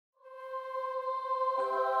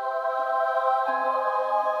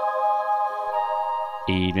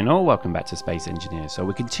Evening all, welcome back to Space Engineers. So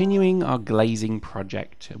we're continuing our glazing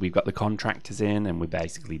project. We've got the contractors in and we're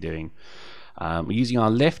basically doing, we're using our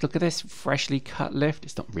lift. Look at this freshly cut lift.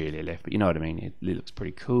 It's not really a lift, but you know what I mean. It looks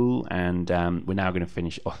pretty cool. And we're now going to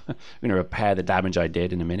finish off, we're going to repair the damage I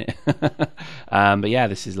did in a minute. But yeah,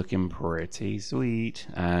 this is looking pretty sweet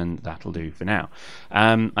and that'll do for now.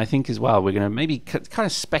 I think as well, we're going to maybe kind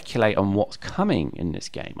of speculate on what's coming in this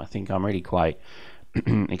game. I think I'm really quite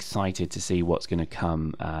excited to see what's going to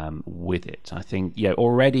come with it. I think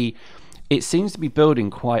already it seems to be building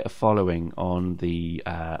quite a following on the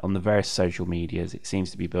various social medias. It seems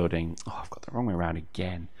to be building, I've got the wrong way around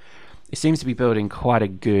again. It seems to be building quite a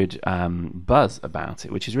good buzz about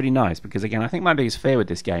it, which is really nice because again I think my biggest fear with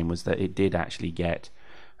this game was that it did actually get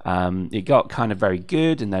it got kind of very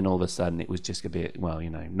good and then all of a sudden it was just a bit, well,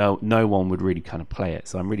 no one would really kind of play it.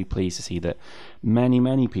 So I'm really pleased to see that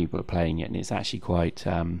many people are playing it, and it's actually quite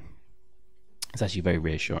it's actually very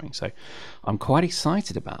reassuring. So I'm quite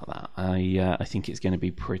excited about that. I think it's going to be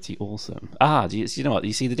pretty awesome. Do you know what,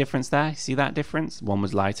 you see the difference there? See that difference? One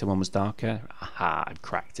was lighter, one was darker. Aha, I've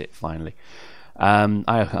cracked it finally.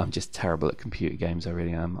 I'm just terrible at computer games. I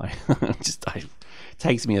really am. It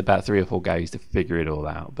takes me about 3 or 4 goes to figure it all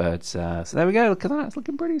out. But so there we go. Look at that. It's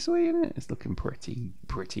looking pretty sweet, isn't it? It's looking pretty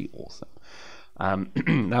awesome.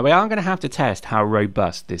 Now we are going to have to test how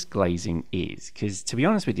robust this glazing is, because to be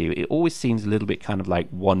honest with you, it always seems a little bit kind of like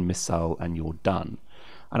one missile and you're done.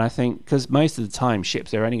 And I think because most of the time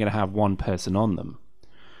ships are only going to have one person on them.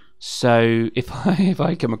 So if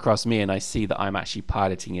I come across me and I see that I'm actually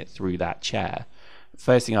piloting it through that chair,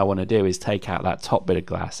 first thing I want to do is take out that top bit of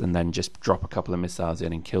glass and then just drop a couple of missiles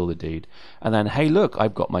in and kill the dude. And then, hey, look,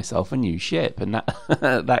 I've got myself a new ship. And that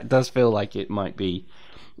that does feel like it might be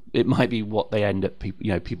what they end up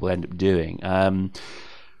people end up doing.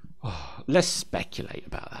 Let's speculate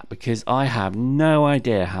about that because I have no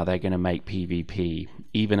idea how they're going to make PvP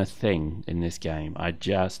even a thing in this game. I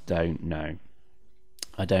just don't know.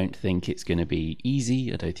 I don't think it's going to be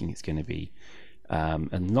easy. I don't think it's going to be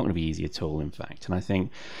and not going to be easy at all, in fact. And I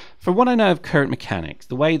think, from what I know of current mechanics,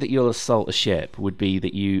 the way that you'll assault a ship would be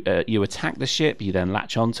that you attack the ship, you then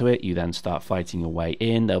latch onto it, you then start fighting your way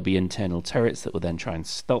in. There'll be internal turrets that will then try and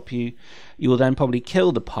stop you. You will then probably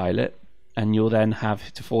kill the pilot, and you'll then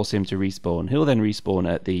have to force him to respawn. He'll then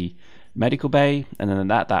respawn at the medical bay, and then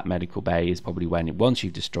that medical bay is probably when, once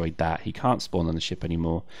you've destroyed that, he can't spawn on the ship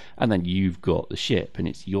anymore, and then you've got the ship and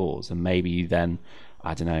it's yours. And maybe you then,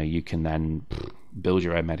 I don't know, you can then build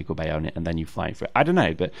your own medical bay on it and then you fight for it. I don't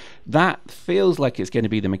know, but that feels like it's going to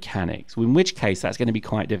be the mechanics, in which case that's going to be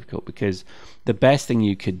quite difficult, because the best thing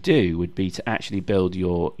you could do would be to actually build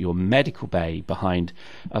your medical bay behind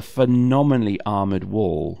a phenomenally armored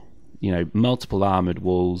wall, multiple armored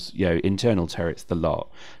walls, internal turrets, the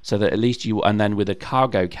lot, so that at least and then with a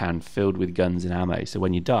cargo can filled with guns and ammo, so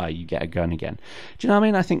when you die you get a gun again. Do you know what I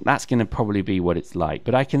mean? I think that's going to probably be what it's like,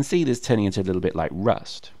 but I can see this turning into a little bit like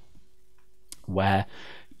Rust, where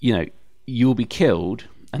you'll be killed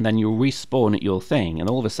and then you'll respawn at your thing, and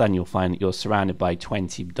all of a sudden you'll find that you're surrounded by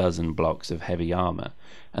 20 dozen blocks of heavy armor,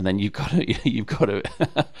 and then you've got to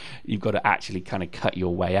actually kind of cut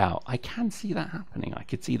your way out. I can see that happening. I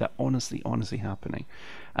could see that honestly happening,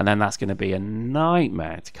 and then that's going to be a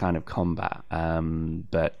nightmare to kind of combat.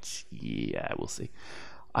 But yeah, we'll see.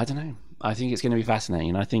 I don't know. I think it's going to be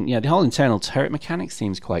fascinating. I think the whole internal turret mechanic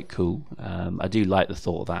seems quite cool. I do like the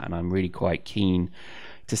thought of that, and I'm really quite keen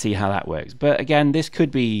to see how that works. But again, this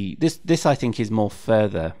could be this I think is more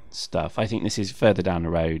further stuff. I think this is further down the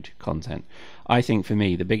road content. I think for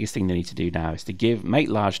me the biggest thing they need to do now is to make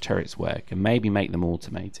large turrets work, and maybe make them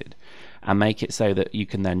automated, and make it so that you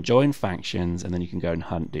can then join factions and then you can go and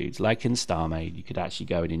hunt dudes. Like in StarMade, you could actually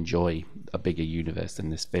go and enjoy a bigger universe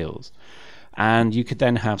than this feels. And you could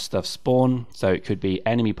then have stuff spawn, so it could be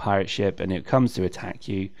enemy pirate ship and it comes to attack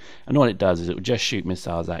you, and all it does is it will just shoot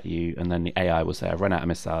missiles at you, and then the AI will say, I've run out of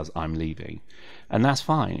missiles, I'm leaving. And that's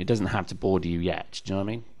fine. It doesn't have to border you yet. Do you know what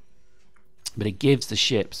I mean? But it gives the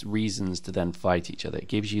ships reasons to then fight each other. It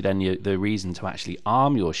gives you then the reason to actually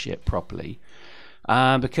arm your ship properly.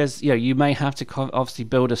 Because you may have to obviously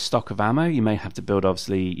build a stock of ammo. You may have to build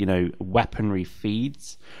obviously weaponry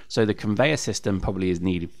feeds. So the conveyor system probably is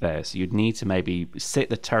needed first. You'd need to maybe sit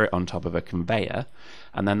the turret on top of a conveyor,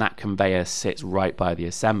 and then that conveyor sits right by the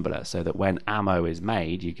assembler, so that when ammo is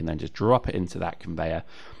made, you can then just drop it into that conveyor,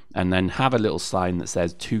 and then have a little sign that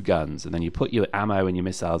says 2 guns, and then you put your ammo and your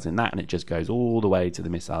missiles in that, and it just goes all the way to the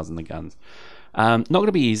missiles and the guns. Not going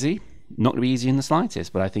to be easy. Not going to be easy in the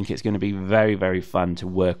slightest, but I think it's going to be very, very fun to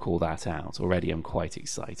work all that out. Already I'm quite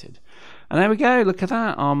excited. And there we go, look at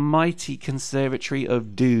that. Our mighty Conservatory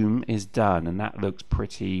of Doom is done, and that looks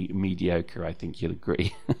pretty mediocre, I think you'll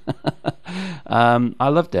agree. I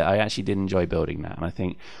loved it. I actually did enjoy building that, and I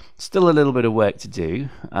think still a little bit of work to do.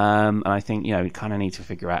 And I think, we kind of need to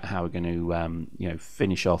figure out how we're going to,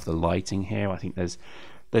 finish off the lighting here. I think there's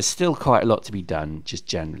still quite a lot to be done, just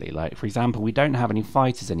generally. Like, for example, we don't have any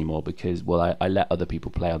fighters anymore because, well, I let other people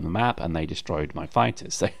play on the map and they destroyed my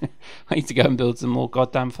fighters. So I need to go and build some more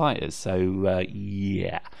goddamn fighters. So,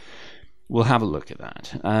 yeah, we'll have a look at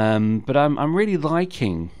that. But I'm really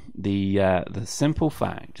liking the simple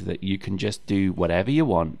fact that you can just do whatever you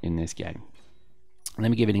want in this game. Let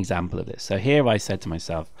me give you an example of this. So here I said to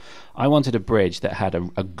myself, I wanted a bridge that had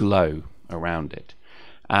a glow around it.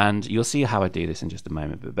 And you'll see how I do this in just a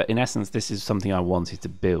moment. But in essence, this is something I wanted to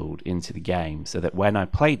build into the game so that when I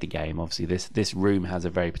played the game, obviously this room has a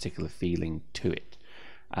very particular feeling to it.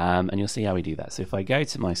 And you'll see how we do that. So if I go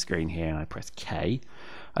to my screen here and I press K,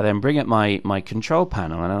 I then bring up my control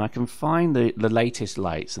panel and I can find the latest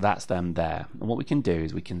lights. So that's them there. And what we can do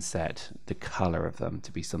is we can set the color of them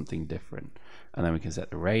to be something different. And then we can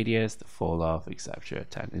set the radius, the fall off, etc.,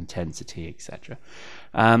 intensity, etc.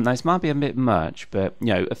 Now this might be a bit much, but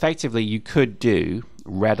effectively you could do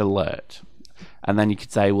red alert, and then you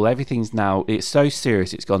could say, well, everything's now, it's so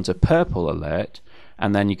serious it's gone to purple alert,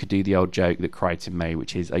 and then you could do the old joke that Crichton made,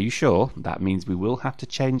 which is, are you sure? That means we will have to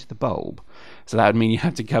change the bulb. So that would mean you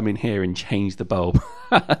have to come in here and change the bulb.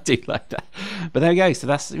 I do like that. But there we go. So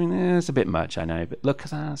that's, it's a bit much, I know. But look at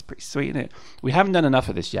that. That's pretty sweet, isn't it? We haven't done enough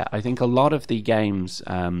of this yet. I think a lot of the game's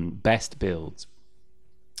best builds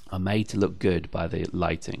are made to look good by the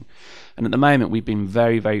lighting. And at the moment, we've been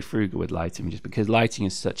very, very frugal with lighting, just because lighting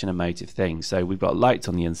is such an emotive thing. So we've got lights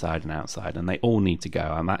on the inside and outside, and they all need to go.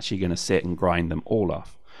 I'm actually going to sit and grind them all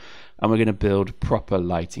off. And we're going to build a proper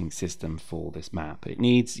lighting system for this map. It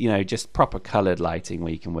needs, just proper colored lighting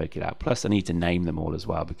where you can work it out. Plus, I need to name them all as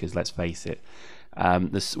well, because let's face it,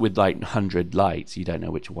 with like 100 lights, you don't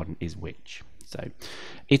know which one is which. So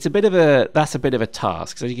it's that's a bit of a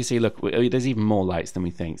task. So as you can see, look, there's even more lights than we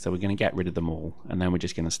think. So we're going to get rid of them all, and then we're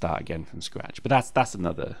just going to start again from scratch. But that's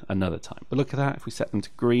another time. But look at that. If we set them to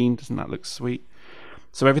green, doesn't that look sweet?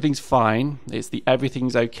 So everything's fine. It's the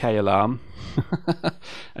everything's okay alarm,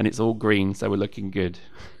 and it's all green. So we're looking good.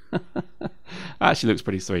 That actually looks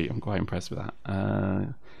pretty sweet. I'm quite impressed with that.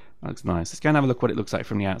 That looks nice. Let's go and have a look what it looks like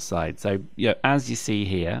from the outside. So as you see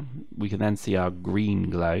here, we can then see our green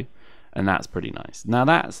glow. And that's pretty nice. Now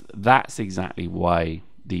that's exactly why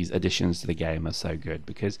these additions to the game are so good,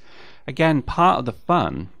 because again, part of the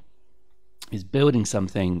fun is building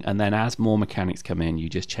something, and then as more mechanics come in, you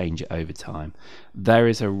just change it over time. There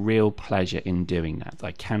is a real pleasure in doing that.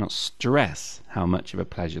 I cannot stress how much of a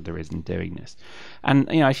pleasure there is in doing this. And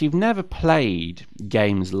if you've never played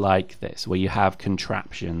games like this, where you have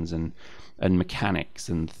contraptions and mechanics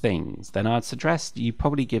and things, then I'd suggest you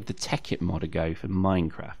probably give the Tekkit mod a go for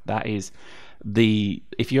Minecraft. That is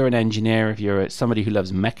if you're an engineer, if you're somebody who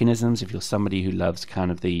loves mechanisms, if you're somebody who loves kind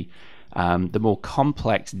of the more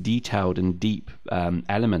complex, detailed and deep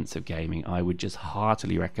elements of gaming, I would just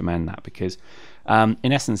heartily recommend that, because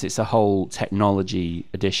in essence it's a whole technology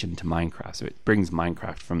addition to Minecraft. So it brings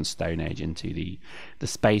Minecraft from the Stone Age into the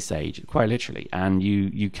Space Age, quite literally, and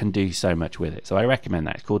you can do so much with it. So I recommend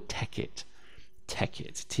that. It's called Tekkit.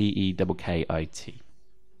 Tekkit, Tekkit.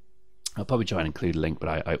 I'll probably try and include a link,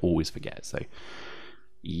 but I always forget. So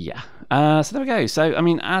yeah, so there we go. So I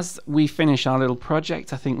mean, as we finish our little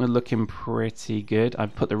project, I think we're looking pretty good.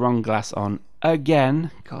 I've put the wrong glass on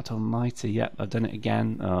again. God almighty, yep, I've done it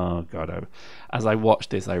again. Oh god, as I watched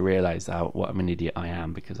this, I realized what an idiot I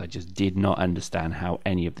am, because I just did not understand how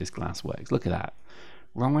any of this glass works. Look at that.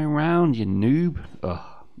 Wrong way around, you noob. Ugh.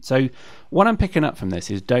 So what I'm picking up from this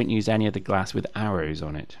is don't use any of the glass with arrows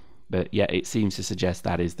on it. But yeah, it seems to suggest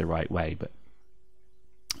that is the right way, but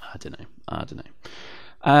I don't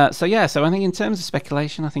know. So yeah, so I think in terms of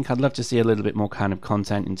speculation, I think I'd love to see a little bit more kind of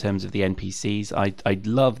content in terms of the NPCs. I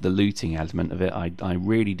love the looting element of it. I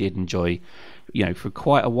really did enjoy, for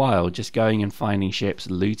quite a while, just going and finding ships,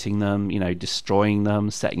 looting them, destroying them,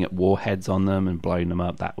 setting up warheads on them and blowing them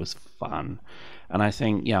up. That was fun. And I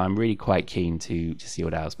think, I'm really quite keen to see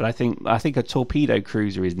what else. But I think a torpedo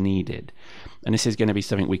cruiser is needed. And this is going to be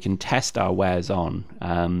something we can test our wares on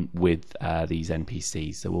with these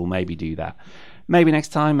NPCs. So we'll maybe do that. Maybe next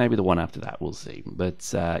time, maybe the one after that, we'll see.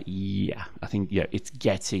 But yeah, I think it's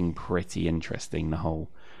getting pretty interesting, the whole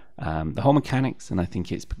the whole mechanics, and I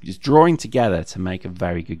think it's drawing together to make a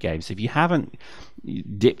very good game. So if you haven't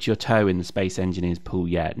dipped your toe in the Space Engineers pool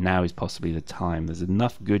yet, now is possibly the time. There's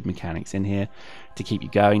enough good mechanics in here to keep you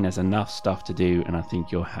going. There's enough stuff to do, and I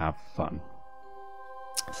think you'll have fun.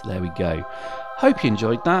 So there we go. Hope you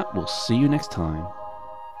enjoyed that. We'll see you next time.